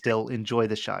age can still enjoy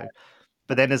the show.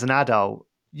 But then as an adult,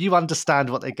 you understand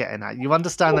what they're getting at. You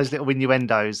understand those little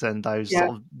innuendos and those sort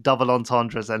of double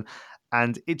entendres,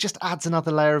 and it just adds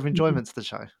another layer of enjoyment to the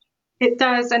show. It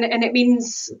does, and it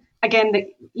means, again, that,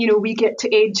 you know, we get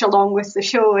to age along with the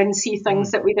show and see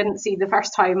things that we didn't see the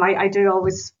first time. I do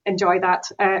always enjoy that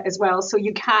as well. So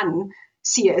you can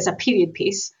see it as a period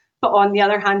piece, but on the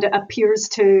other hand, it appears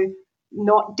to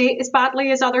not date as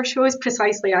badly as other shows,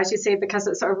 precisely as you say, because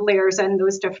it sort of layers in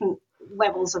those different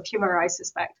levels of humour, I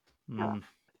suspect.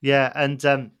 Yeah,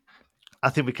 and I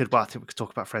think we could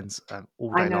talk about Friends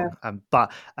all day long,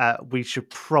 but we should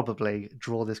probably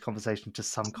draw this conversation to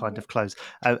some kind of close.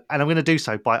 And I'm going to do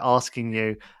so by asking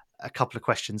you a couple of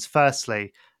questions.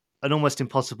 Firstly, an almost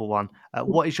impossible one.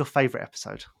 What is your favourite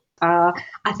episode?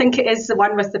 I think it is the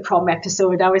one with the prom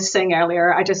episode I was saying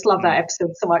earlier. I just love that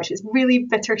episode so much. It's really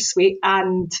bittersweet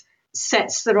and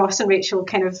sets the Ross and Rachel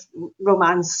kind of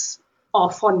romance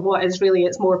off on what is really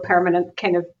its more permanent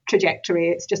kind of trajectory.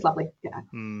 It's just lovely. Yeah.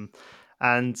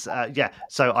 And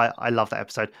so I love that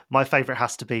episode. My favourite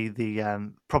has to be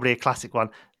the probably a classic one,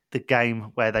 the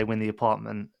game where they win the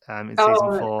apartment in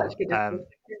season 4,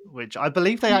 which I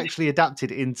believe they actually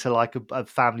adapted into like a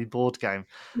family board game.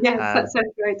 Yes, that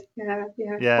sounds right.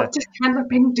 Yeah. What does Chandler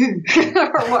Bing do?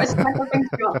 Or what is Chandler Bing's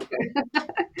job?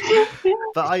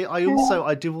 But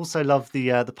I do also love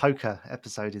the poker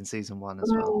episode in season 1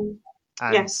 as well.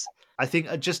 And yes. I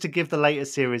think just to give the later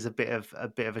series a bit of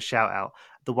a shout out,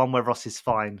 the one where Ross is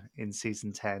fine in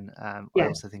season 10, I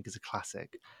also think is a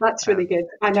classic. That's really good.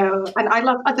 I know, and I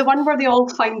love the one where they all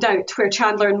find out where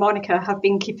Chandler and Monica have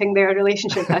been keeping their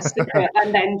relationship a secret,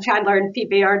 and then Chandler and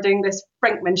Phoebe are doing this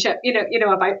brinkmanship, you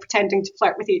know, about pretending to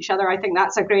flirt with each other. I think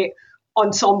that's a great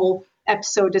ensemble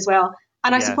episode as well.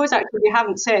 And I suppose actually we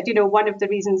haven't said, you know, one of the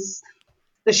reasons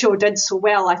the show did so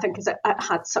well, I think, is it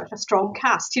had such a strong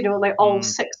cast. You know, like all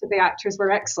 6 of the actors were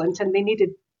excellent, and they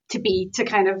needed to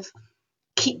kind of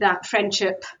keep that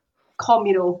friendship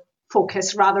communal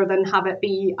focus rather than have it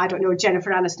be, I don't know, Jennifer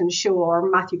Aniston's show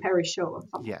or Matthew Perry's show or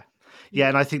something. Yeah,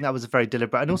 and I think that was very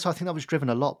deliberate, and also I think that was driven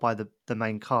a lot by the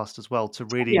main cast as well. To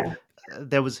really,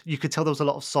 you could tell there was a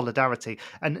lot of solidarity,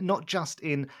 and not just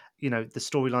in, you know, the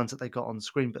storylines that they got on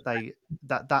screen, but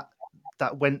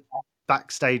that went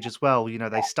backstage as well. You know,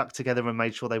 they stuck together and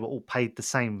made sure they were all paid the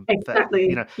same. Exactly.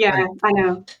 You know, I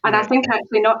know, and I think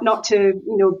actually not to,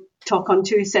 you know, talk on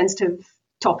too sensitive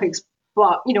topics,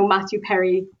 but, you know, Matthew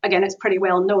Perry, again, it's pretty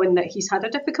well known that he's had a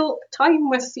difficult time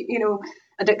with, you know,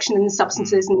 addiction and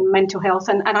substances and mental health,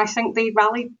 and I think they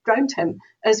rallied around him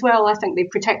as well. I think they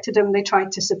protected him, they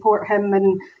tried to support him,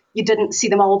 and you didn't see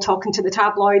them all talking to the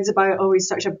tabloids about, oh, he's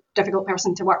such a difficult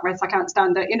person to work with, I can't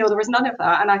stand it. You know, there was none of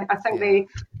that, and I think they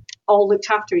all looked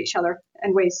after each other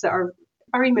in ways that are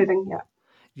very moving.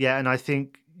 Yeah, and I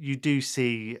think you do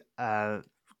see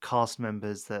cast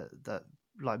members that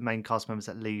like main cast members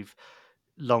that leave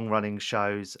long running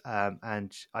shows,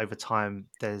 and over time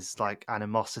there's like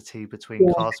animosity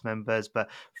between cast members, but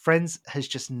Friends has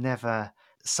just never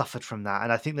suffered from that.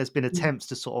 And I think there's been attempts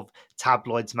to sort of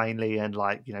tabloids mainly, and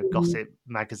like, you know, gossip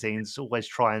magazines always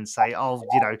try and say, oh,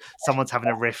 you know, someone's having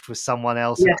a rift with someone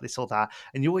else, or this or that,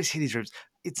 and you always hear these rumors.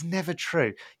 It's never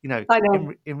true. You know,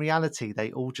 in reality,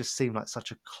 they all just seem like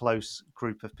such a close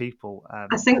group of people.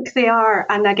 I think they are.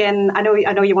 And again, I know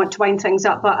you want to wind things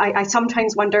up, but I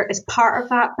sometimes wonder, is part of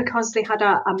that because they had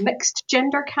a mixed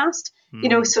gender cast? You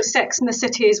know, so Sex and the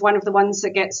City is one of the ones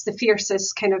that gets the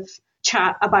fiercest kind of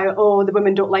chat about, oh, the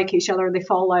women don't like each other, they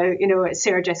fall out. You know, it's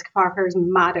Sarah Jessica Parker's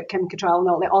mad at Kim Cattrall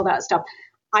and all that stuff.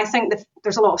 I think that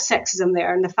there's a lot of sexism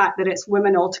there, and the fact that it's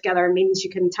women all together means you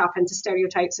can tap into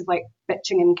stereotypes of like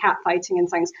bitching and catfighting and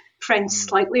things. Friends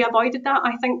slightly avoided that,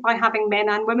 I think, by having men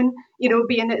and women, you know,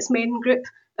 being its main group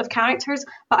of characters.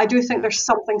 But I do think there's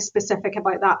something specific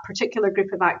about that particular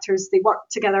group of actors. They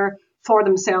worked together for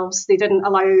themselves. They didn't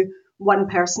allow one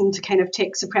person to kind of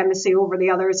take supremacy over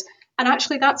the others. And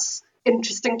actually, that's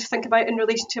interesting to think about in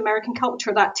relation to American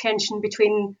culture, that tension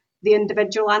between the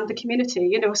individual and the community,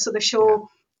 you know. So the show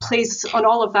plays on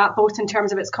all of that, both in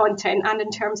terms of its content and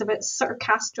in terms of its sort of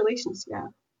cast relations.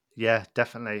 Yeah,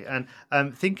 definitely.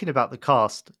 And thinking about the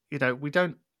cast, you know, we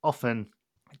don't often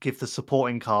give the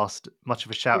supporting cast much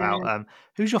of a shout out.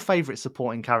 Who's your favourite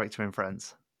supporting character in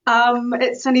Friends?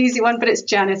 It's an easy one, but it's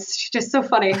Janice. She's just so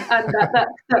funny, and that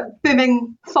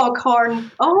booming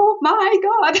foghorn. Oh my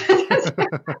god!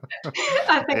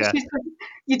 I think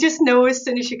you just know as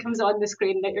soon as she comes on the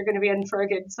screen that you're going to be in for a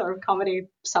good sort of comedy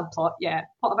subplot. Yeah.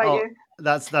 What about you?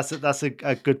 That's a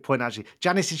good point, actually.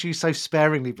 Janice is used so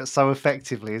sparingly but so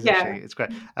effectively, isn't she? It's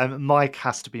great. Mike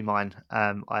has to be mine.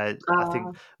 I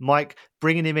think Mike,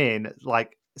 bringing him in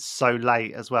like so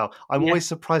late as well. I'm always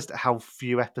surprised at how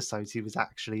few episodes he was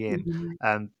actually in.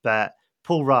 But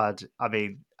Paul Rudd, I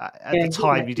mean, at the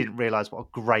time you didn't realise what a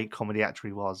great comedy actor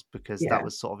he was, because that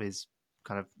was sort of his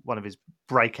kind of one of his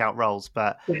breakout roles.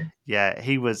 But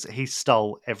he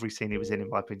stole every scene he was in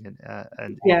my opinion.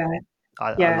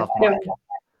 I love Mike.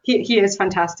 He is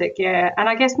fantastic, and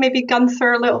I guess maybe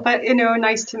Gunther a little bit, you know,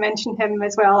 nice to mention him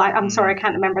as well. I'm sorry, I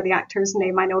can't remember the actor's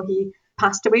name. I know he,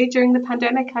 passed away during the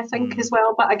pandemic, I think, as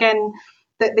well. But again,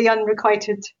 the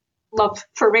unrequited love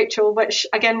for Rachel, which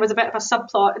again was a bit of a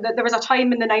subplot. There was a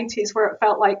time in the 90s where it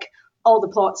felt like all the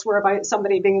plots were about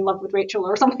somebody being in love with Rachel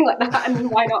or something like that, and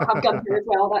why not have Gunther as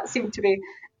well? That seemed to be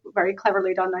very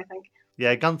cleverly done, I think.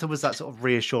 Yeah, Gunther was that sort of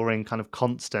reassuring kind of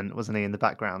constant, wasn't he, in the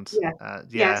background? Yeah.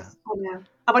 Yes.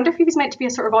 I wonder if he was meant to be a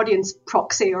sort of audience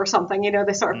proxy or something,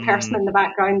 the sort of person in the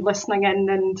background listening in,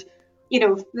 and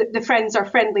the friends are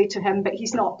friendly to him, but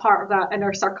he's not part of that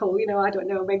inner circle. I don't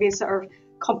know, maybe a sort of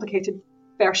complicated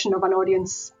version of an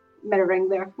audience mirroring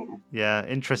there. Yeah,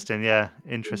 interesting.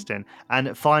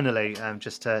 And finally,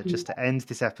 just to end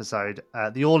this episode,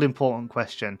 the all important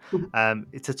question.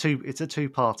 It's a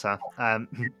two-parter.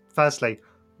 Firstly,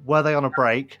 were they on a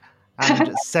break?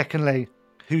 And secondly,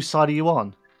 whose side are you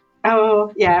on?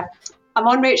 Oh yeah, I'm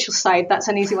on Rachel's side. That's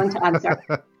an easy one to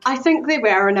answer. I think they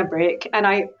were on a break,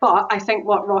 but I think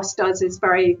what Ross does is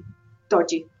very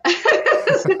dodgy.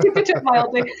 To put it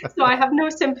mildly. So I have no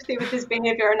sympathy with his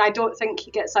behaviour, and I don't think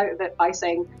he gets out of it by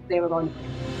saying they were on.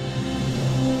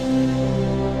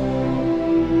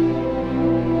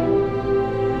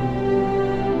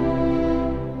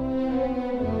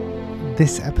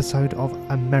 This episode of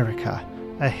America,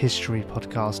 a history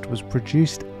podcast, was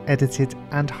produced, edited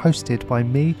and hosted by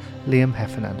me, Liam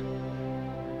Heffernan.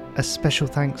 A special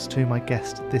thanks to my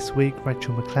guest this week,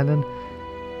 Rachel McLennan.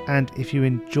 And if you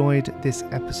enjoyed this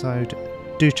episode,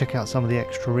 do check out some of the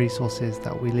extra resources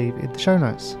that we leave in the show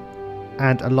notes.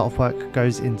 And a lot of work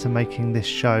goes into making this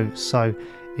show, so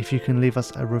if you can leave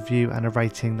us a review and a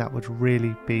rating, that would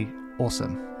really be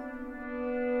awesome.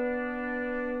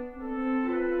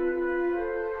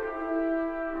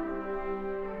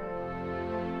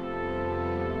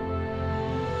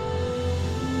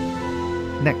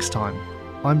 Next time,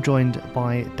 I'm joined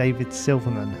by David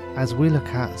Silverman as we look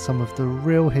at some of the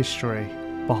real history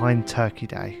behind Turkey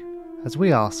Day, as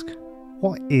we ask,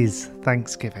 what is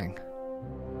Thanksgiving?